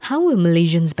How will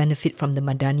Malaysians benefit from the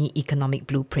Madani economic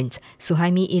blueprint?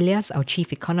 Suhaimi Ilias, our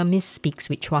Chief Economist, speaks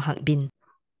with Chua Hak.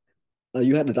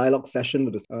 You had a dialogue session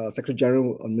with the Secretary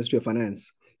General on Ministry of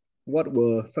Finance. What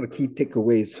were sort of key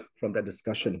takeaways from that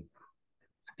discussion?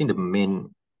 I think the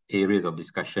main areas of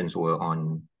discussions were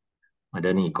on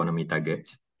Madani economy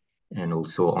targets and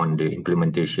also on the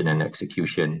implementation and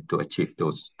execution to achieve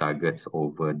those targets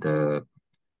over the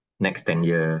next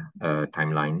 10-year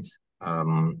timelines.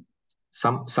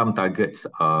 Some targets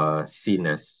are seen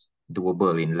as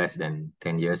doable in less than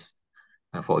 10 years.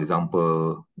 For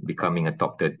example, becoming a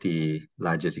top 30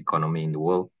 largest economy in the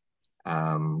world,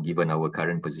 given our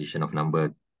current position of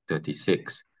number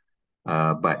 36.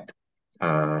 But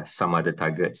some other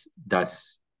targets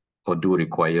do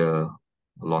require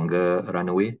longer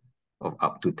runway of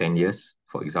up to 10 years.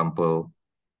 For example,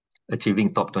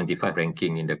 achieving top 25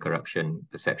 ranking in the Corruption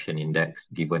Perception Index,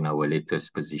 given our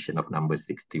latest position of number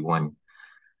 61.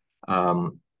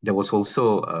 There was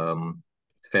also a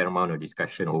fair amount of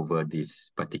discussion over this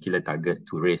particular target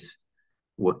to raise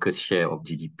workers' share of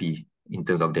GDP in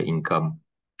terms of their income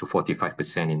to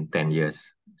 45% in 10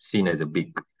 years, seen as a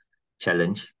big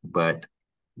challenge, but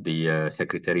the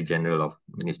Secretary General of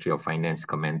Ministry of Finance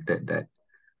commented that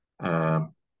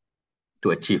to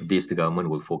achieve this, the government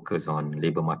will focus on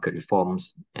labour market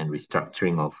reforms and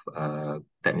restructuring of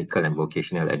technical and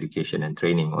vocational education and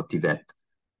training, or TVET.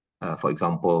 For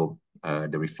example,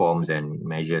 the reforms and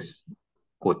measures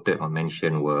quoted or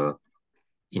mentioned were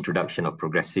introduction of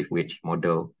progressive wage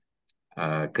model,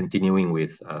 continuing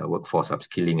with workforce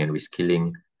upskilling and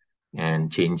reskilling,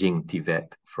 and changing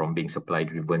TVET from being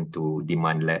supply-driven to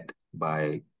demand-led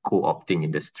by co-opting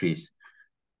industries,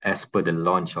 as per the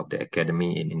launch of the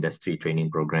Academy in Industry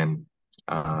Training Program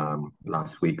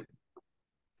last week.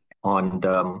 On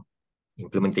the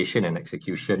implementation and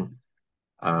execution,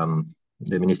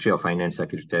 the Ministry of Finance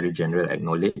Secretary General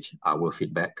acknowledged our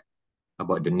feedback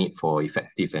about the need for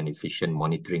effective and efficient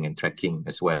monitoring and tracking,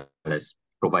 as well as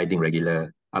providing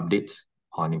regular updates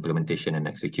on implementation and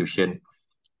execution.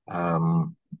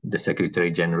 The Secretary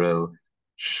General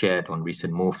shared on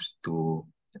recent moves to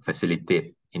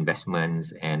facilitate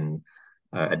investments and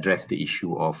address the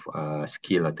issue of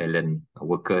skill or talent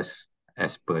workers,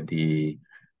 as per the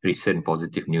recent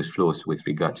positive news flows with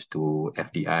regards to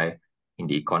FDI in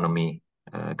the economy,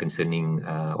 concerning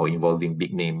or involving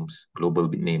big names, global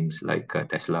big names like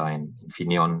Tesla and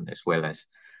Infineon, as well as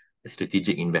the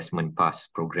Strategic Investment Pass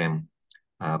program,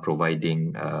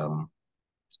 providing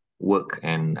work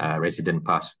and resident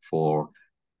pass for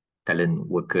talent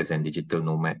workers and digital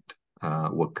nomad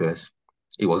workers.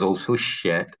 It was also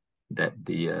shared that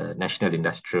the National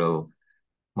Industrial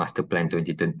Master Plan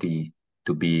 2020,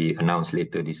 to be announced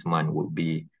later this month, will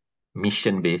be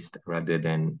mission-based rather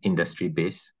than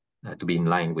industry-based, to be in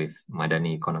line with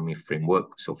Madani economy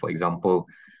framework. So, for example,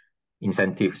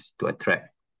 incentives to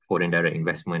attract foreign direct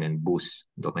investment and boost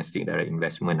domestic direct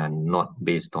investment are not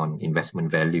based on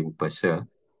investment value per se,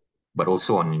 but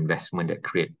also on investment that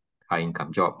create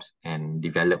high-income jobs and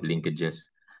develop linkages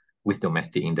with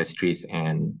domestic industries.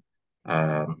 And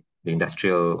the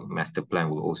Industrial Master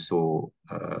Plan will also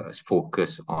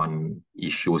focus on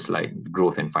issues like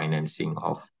growth and financing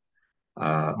of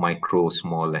micro,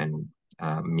 small, and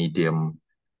medium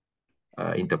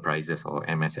enterprises, or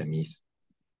MSMEs.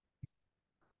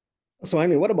 So, I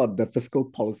mean, what about the fiscal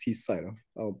policy side?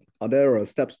 Are there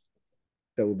steps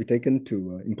that will be taken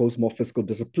to impose more fiscal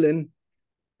discipline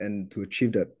and to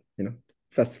achieve that,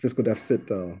 fiscal deficit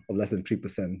of less than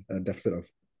 3%, deficit of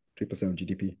 3% of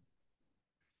GDP?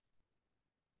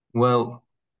 Well,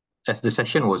 as the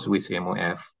session was with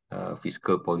MOF,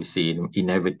 fiscal policy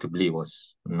inevitably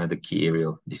was another key area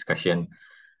of discussion.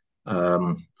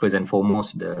 First and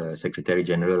foremost, the Secretary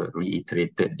General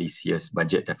reiterated this year's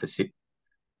budget deficit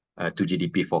to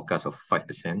GDP forecast of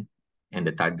 5%, and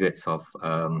the targets of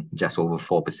just over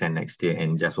 4% next year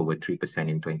and just over 3%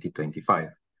 in 2025.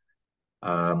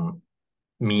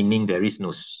 Meaning there is no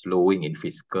slowing in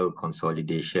fiscal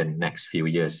consolidation next few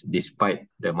years, despite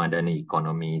the Madani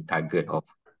economy target of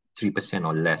 3%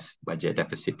 or less budget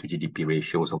deficit to GDP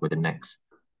ratios over the next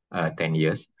 10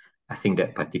 years. I think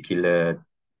that particular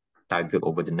target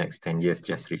over the next 10 years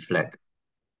just reflect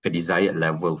a desired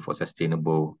level for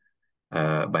sustainable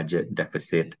budget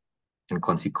deficit, and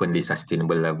consequently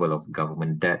sustainable level of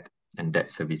government debt and debt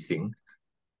servicing,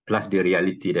 plus the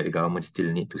reality that the government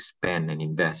still need to spend and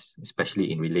invest,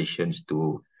 especially in relations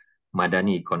to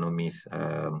Madani economy's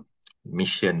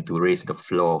mission to raise the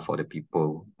floor for the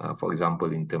people, for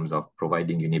example, in terms of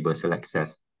providing universal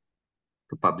access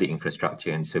to public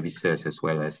infrastructure and services, as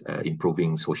well as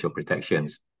improving social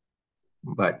protections.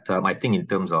 But I think in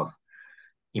terms of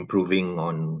improving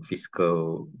on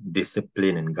fiscal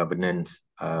discipline and governance.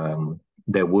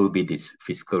 There will be this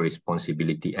Fiscal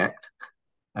Responsibility Act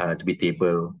to be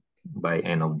tabled by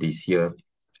end of this year.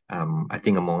 I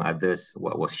think among others,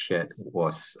 what was shared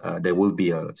was there will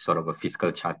be a sort of a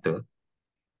fiscal charter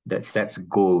that sets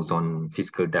goals on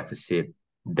fiscal deficit,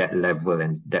 debt level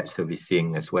and debt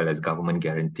servicing, as well as government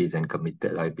guarantees and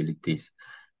committed liabilities.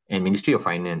 And Ministry of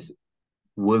Finance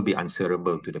will be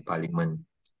answerable to the Parliament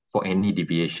for any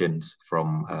deviations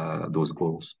from those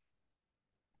goals.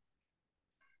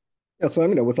 Yeah, so I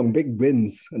mean, there were some big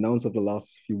wins announced over the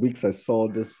last few weeks. I saw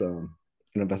this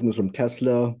investments from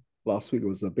Tesla. Last week it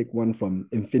was a big one from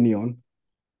Infineon.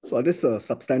 So are these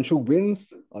substantial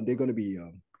wins? Are they going to be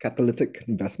catalytic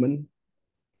investment?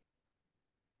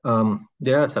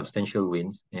 There are substantial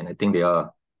wins, and I think they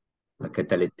are a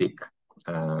catalytic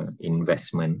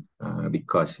investment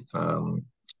because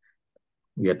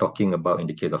we are talking about, in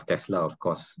the case of Tesla, of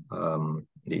course,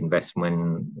 the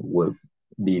investment will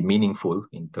be meaningful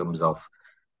in terms of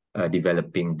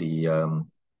developing the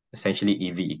essentially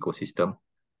EV ecosystem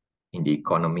in the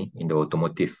economy, in the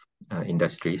automotive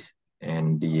industries,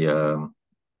 and the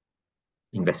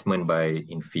investment by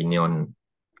Infineon,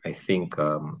 I think,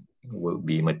 will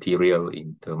be material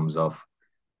in terms of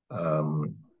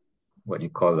what you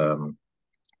call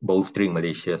bolstering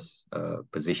Malaysia's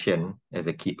position as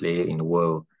a key player in the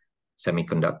world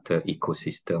semiconductor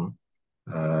ecosystem,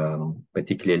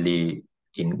 particularly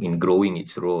in growing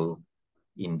its role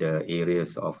in the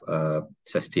areas of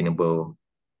sustainable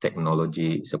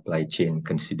technology supply chain,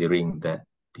 considering that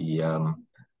the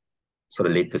sort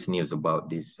of latest news about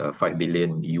this 5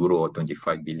 billion euro or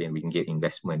 25 billion ringgit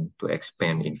investment to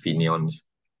expand Infineon's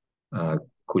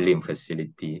Kulim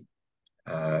facility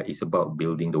is about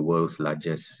building the world's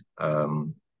largest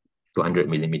 200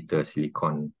 millimeter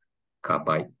silicon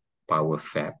carbide power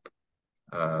fab,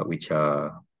 which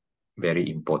are very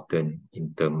important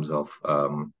in terms of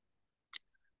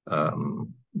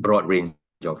broad range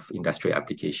of industrial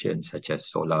applications such as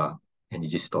solar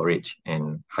energy storage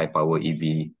and high power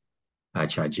EV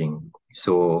charging.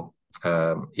 So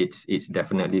it's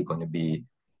definitely going to be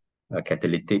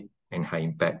catalytic and high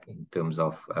impact in terms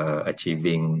of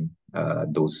achieving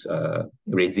those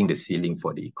raising the ceiling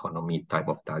for the economy type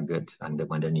of targets under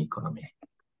Madani economy.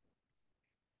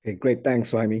 Okay, great.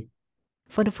 Thanks, Suhaimi.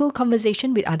 For the full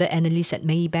conversation with other analysts at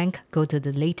Maybank, go to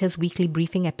the latest weekly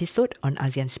briefing episode on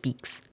ASEAN Speaks.